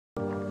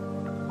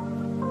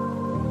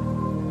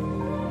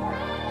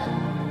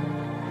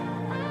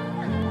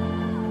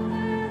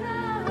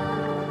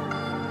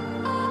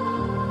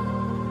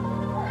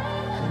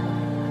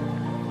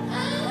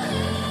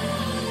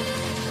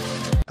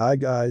Hi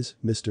guys,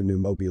 Mr. New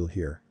Mobile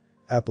here.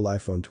 Apple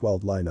iPhone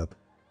 12 lineup.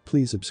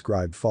 Please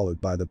subscribe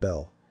followed by the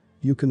bell.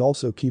 You can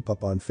also keep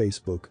up on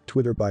Facebook,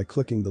 Twitter by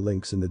clicking the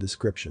links in the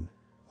description.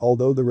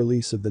 Although the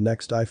release of the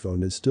next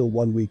iPhone is still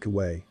 1 week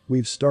away,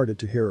 we've started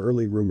to hear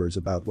early rumors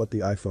about what the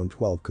iPhone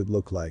 12 could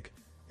look like.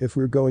 If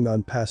we're going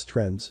on past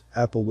trends,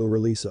 Apple will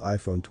release an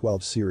iPhone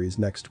 12 series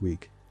next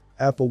week.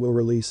 Apple will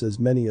release as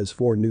many as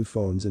 4 new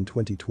phones in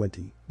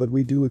 2020, but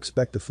we do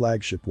expect the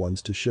flagship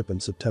ones to ship in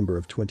September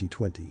of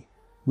 2020.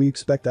 We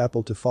expect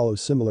Apple to follow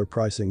similar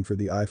pricing for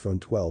the iPhone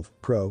 12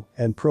 Pro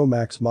and Pro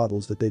Max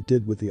models that they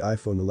did with the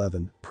iPhone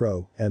 11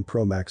 Pro and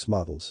Pro Max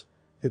models.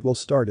 It will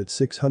start at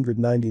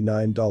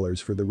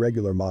 $699 for the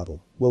regular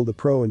model, while the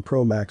Pro and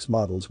Pro Max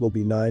models will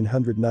be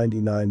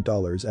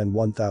 $999 and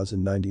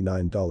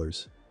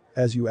 $1,099.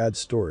 As you add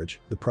storage,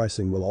 the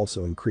pricing will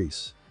also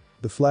increase.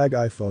 The flag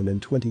iPhone in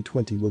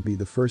 2020 will be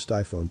the first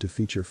iPhone to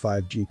feature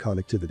 5G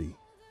connectivity.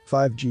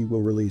 5G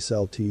will release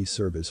LTE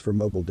service for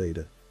mobile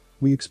data.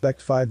 We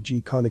expect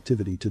 5G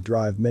connectivity to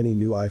drive many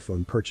new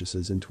iPhone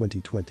purchases in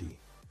 2020.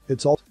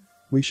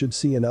 We should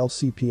see an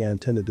LCP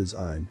antenna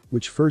design,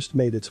 which first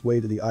made its way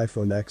to the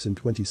iPhone X in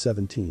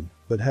 2017,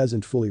 but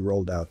hasn't fully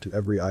rolled out to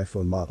every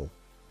iPhone model.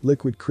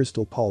 Liquid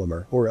crystal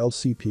polymer, or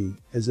LCP,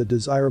 is a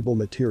desirable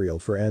material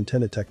for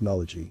antenna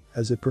technology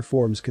as it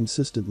performs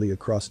consistently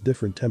across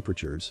different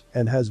temperatures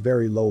and has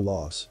very low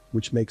loss,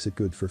 which makes it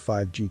good for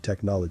 5G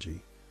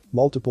technology.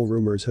 Multiple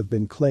rumors have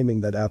been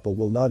claiming that Apple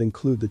will not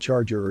include the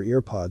charger or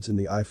earpods in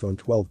the iPhone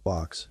 12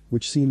 box,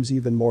 which seems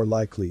even more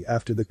likely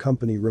after the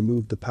company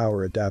removed the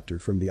power adapter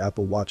from the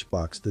Apple Watch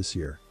box this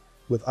year.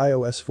 With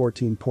iOS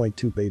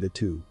 14.2 Beta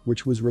 2,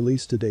 which was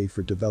released today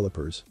for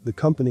developers, the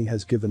company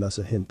has given us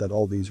a hint that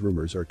all these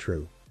rumors are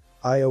true.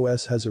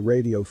 iOS has a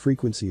radio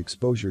frequency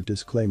exposure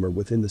disclaimer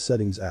within the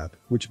Settings app,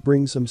 which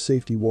brings some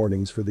safety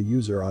warnings for the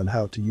user on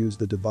how to use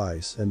the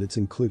device and its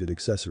included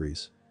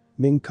accessories.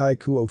 Ming-Chi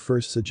Kuo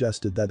first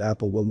suggested that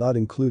Apple will not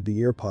include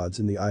the earpods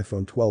in the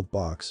iPhone 12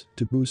 box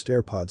to boost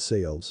AirPods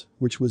sales,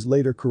 which was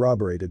later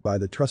corroborated by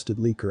the trusted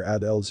leaker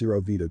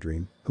Adl0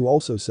 Vitodream, who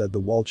also said the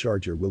wall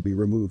charger will be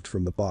removed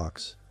from the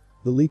box.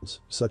 The leaks,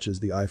 such as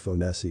the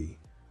iPhone SE.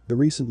 The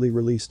recently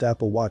released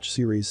Apple Watch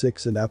Series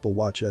 6 and Apple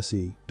Watch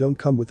SE don't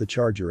come with a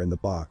charger in the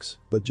box,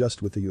 but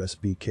just with a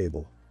USB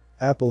cable.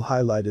 Apple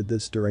highlighted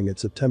this during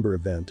its September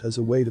event as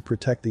a way to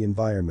protect the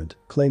environment,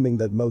 claiming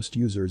that most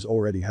users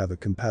already have a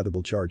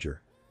compatible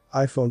charger.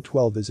 iPhone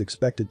 12 is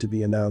expected to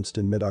be announced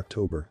in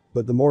mid-October,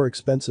 but the more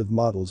expensive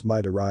models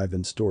might arrive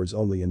in stores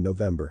only in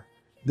November.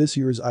 This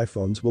year's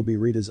iPhones will be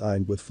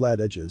redesigned with flat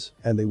edges,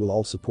 and they will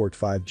all support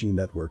 5G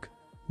network.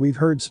 We've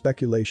heard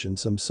speculation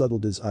some subtle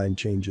design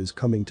changes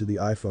coming to the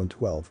iPhone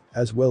 12,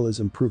 as well as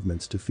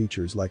improvements to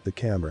features like the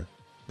camera.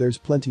 There's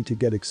plenty to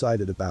get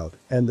excited about,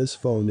 and this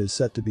phone is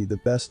set to be the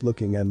best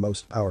looking and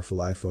most powerful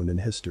iPhone in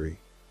history.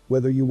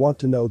 Whether you want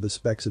to know the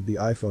specs of the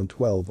iPhone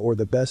 12 or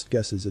the best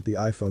guesses at the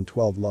iPhone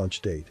 12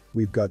 launch date,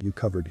 we've got you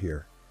covered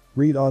here.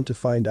 Read on to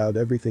find out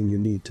everything you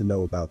need to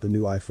know about the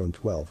new iPhone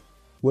 12.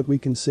 What we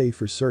can say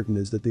for certain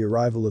is that the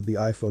arrival of the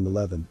iPhone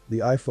 11, the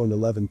iPhone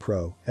 11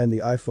 Pro, and the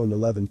iPhone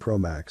 11 Pro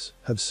Max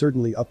have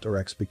certainly upped our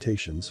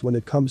expectations when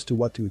it comes to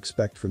what to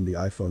expect from the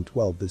iPhone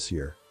 12 this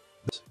year.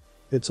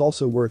 It's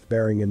also worth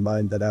bearing in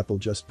mind that Apple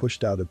just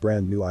pushed out a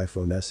brand new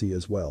iPhone SE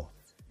as well.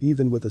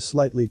 Even with a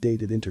slightly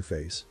dated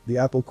interface, the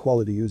Apple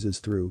quality oozes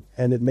through,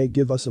 and it may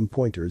give us some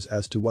pointers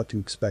as to what to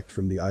expect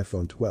from the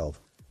iPhone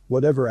 12.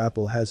 Whatever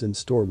Apple has in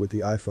store with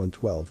the iPhone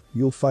 12,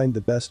 you'll find the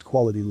best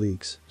quality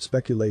leaks,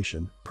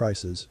 speculation,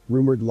 prices,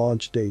 rumored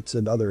launch dates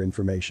and other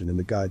information in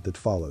the guide that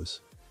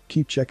follows.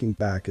 Keep checking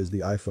back as the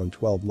iPhone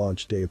 12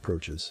 launch day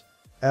approaches.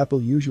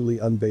 Apple usually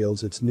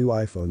unveils its new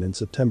iPhone in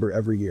September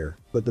every year,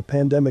 but the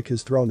pandemic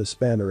has thrown a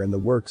spanner in the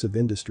works of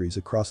industries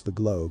across the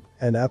globe,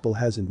 and Apple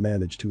hasn't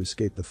managed to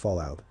escape the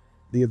fallout.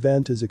 The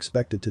event is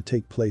expected to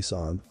take place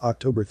on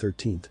October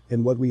 13th,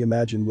 in what we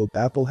imagine will.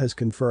 Apple has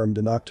confirmed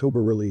an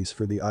October release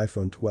for the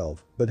iPhone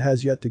 12, but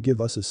has yet to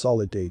give us a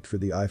solid date for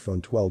the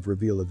iPhone 12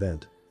 reveal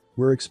event.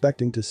 We're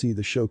expecting to see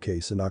the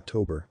showcase in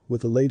October,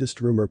 with the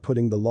latest rumor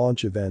putting the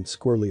launch event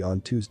squarely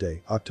on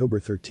Tuesday, October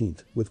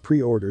 13th, with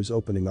pre-orders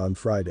opening on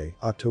Friday,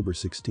 October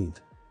 16th.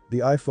 The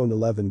iPhone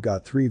 11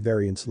 got 3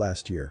 variants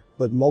last year,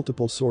 but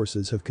multiple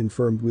sources have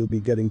confirmed we'll be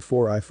getting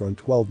 4 iPhone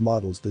 12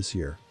 models this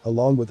year,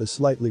 along with a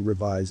slightly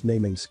revised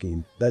naming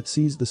scheme that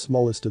sees the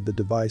smallest of the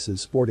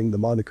devices sporting the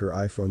moniker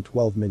iPhone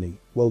 12 mini,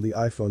 while the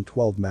iPhone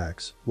 12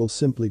 Max will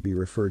simply be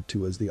referred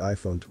to as the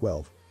iPhone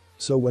 12.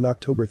 So when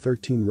October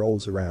 13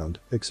 rolls around,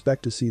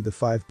 expect to see the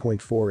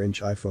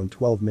 5.4-inch iPhone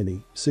 12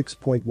 mini,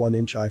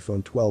 6.1-inch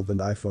iPhone 12 and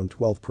iPhone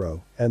 12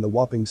 Pro, and the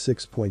whopping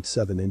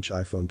 6.7-inch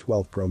iPhone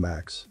 12 Pro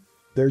Max.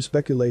 There's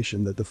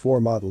speculation that the 4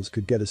 models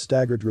could get a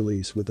staggered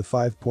release with the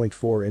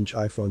 5.4-inch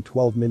iPhone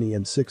 12 mini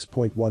and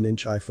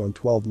 6.1-inch iPhone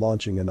 12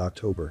 launching in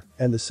October,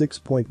 and the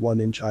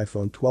 6.1-inch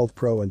iPhone 12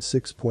 Pro and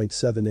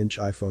 6.7-inch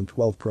iPhone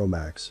 12 Pro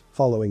Max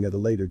following at a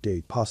later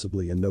date,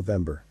 possibly in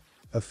November.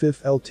 A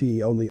 5th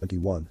LTE only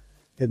 21.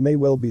 It may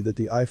well be that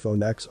the iPhone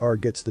XR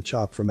gets the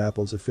chop from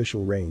Apple's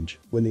official range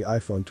when the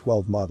iPhone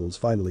 12 models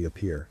finally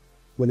appear.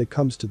 When it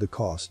comes to the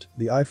cost,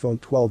 the iPhone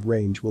 12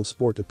 range will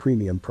sport a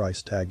premium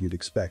price tag you'd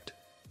expect.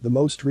 The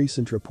most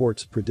recent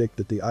reports predict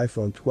that the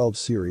iPhone 12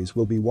 series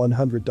will be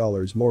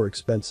 $100 more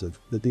expensive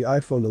than the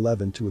iPhone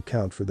 11 to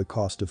account for the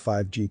cost of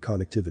 5G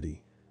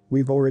connectivity.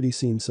 We've already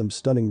seen some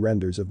stunning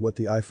renders of what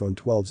the iPhone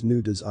 12's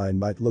new design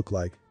might look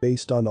like,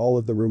 based on all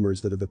of the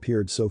rumors that have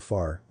appeared so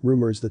far,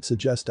 rumors that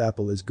suggest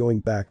Apple is going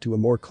back to a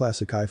more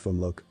classic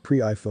iPhone look,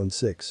 pre-iPhone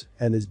 6,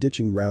 and is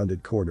ditching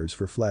rounded corners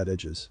for flat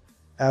edges.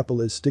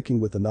 Apple is sticking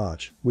with a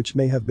notch, which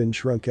may have been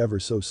shrunk ever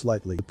so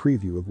slightly, a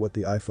preview of what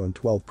the iPhone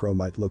 12 Pro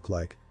might look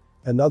like.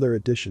 Another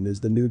addition is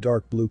the new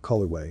dark blue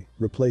colorway,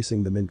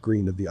 replacing the mint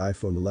green of the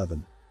iPhone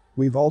 11.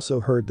 We've also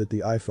heard that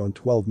the iPhone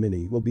 12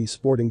 mini will be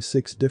sporting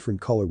 6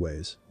 different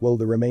colorways, while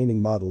the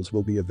remaining models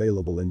will be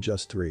available in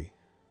just 3.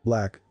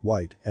 Black,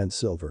 white, and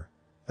silver.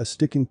 A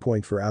sticking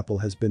point for Apple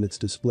has been its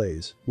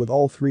displays, with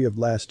all 3 of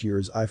last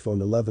year's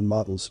iPhone 11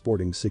 models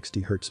sporting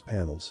 60Hz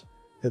panels.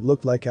 It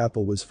looked like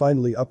Apple was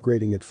finally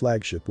upgrading its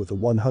flagship with a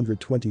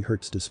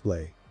 120Hz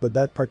display, but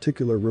that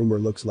particular rumor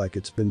looks like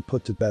it's been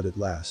put to bed at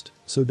last,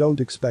 so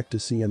don't expect to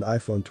see an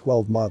iPhone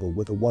 12 model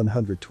with a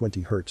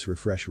 120Hz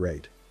refresh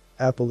rate.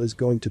 Apple is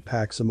going to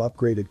pack some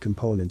upgraded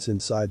components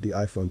inside the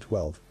iPhone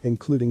 12,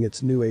 including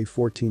its new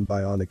A14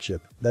 Bionic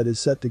chip that is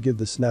set to give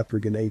the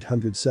Snapdragon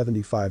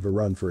 875 a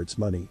run for its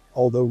money,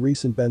 although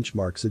recent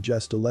benchmarks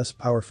suggest a less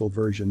powerful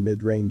version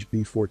mid-range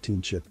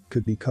B14 chip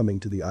could be coming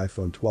to the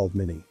iPhone 12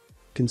 mini.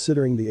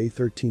 Considering the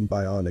A13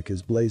 Bionic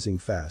is blazing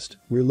fast,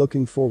 we're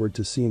looking forward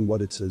to seeing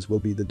what it says will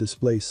be the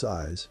display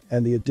size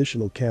and the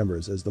additional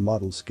cameras as the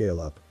models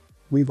scale up.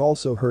 We've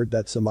also heard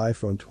that some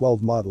iPhone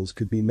 12 models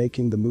could be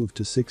making the move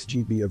to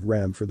 6GB of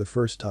RAM for the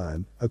first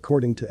time,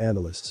 according to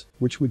analysts,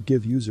 which would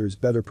give users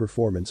better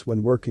performance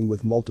when working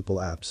with multiple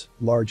apps,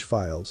 large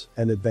files,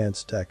 and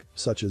advanced tech,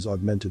 such as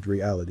augmented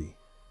reality.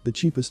 The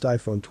cheapest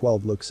iPhone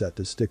 12 looks set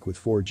to stick with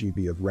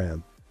 4GB of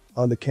RAM.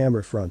 On the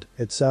camera front,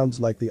 it sounds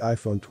like the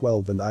iPhone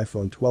 12 and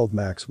iPhone 12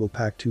 Max will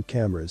pack 2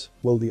 cameras,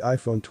 while the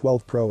iPhone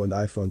 12 Pro and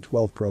iPhone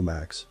 12 Pro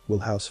Max will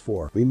house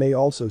 4. We may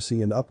also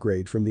see an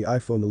upgrade from the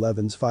iPhone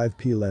 11's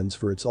 5P lens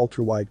for its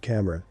ultra-wide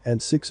camera and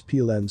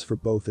 6P lens for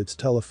both its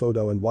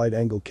telephoto and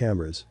wide-angle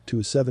cameras to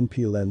a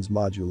 7P lens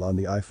module on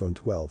the iPhone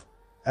 12.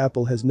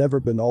 Apple has never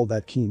been all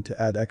that keen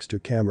to add extra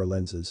camera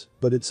lenses,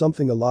 but it's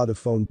something a lot of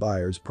phone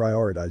buyers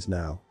prioritize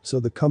now, so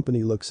the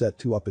company looks set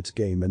to up its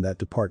game in that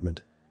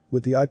department.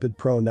 With the iPad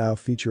Pro now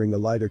featuring a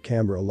lighter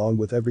camera along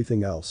with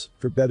everything else,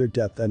 for better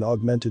depth and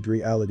augmented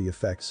reality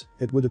effects,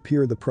 it would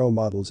appear the Pro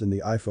models in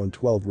the iPhone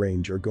 12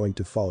 range are going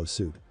to follow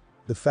suit.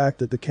 The fact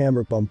that the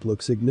camera bump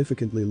looks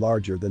significantly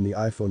larger than the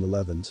iPhone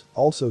 11's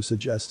also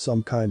suggests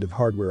some kind of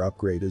hardware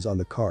upgrade is on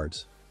the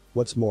cards.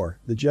 What's more,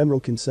 the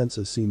general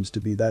consensus seems to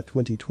be that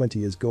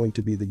 2020 is going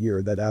to be the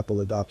year that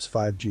Apple adopts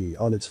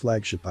 5G on its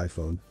flagship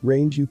iPhone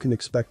range. You can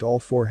expect all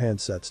 4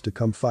 handsets to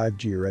come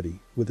 5G ready,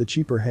 with the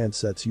cheaper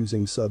handsets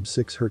using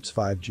sub-6 Hz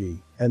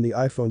 5G, and the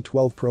iPhone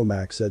 12 Pro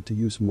Max said to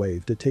use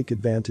Wave to take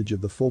advantage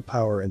of the full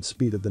power and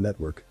speed of the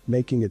network,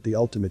 making it the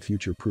ultimate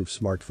future-proof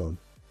smartphone.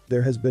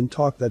 There has been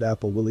talk that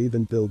Apple will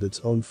even build its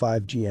own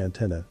 5G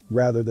antenna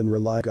rather than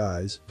rely.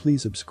 Guys,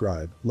 please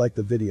subscribe, like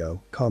the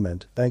video,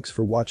 comment. Thanks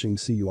for watching.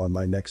 See you on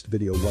my next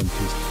video. One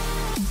Piece.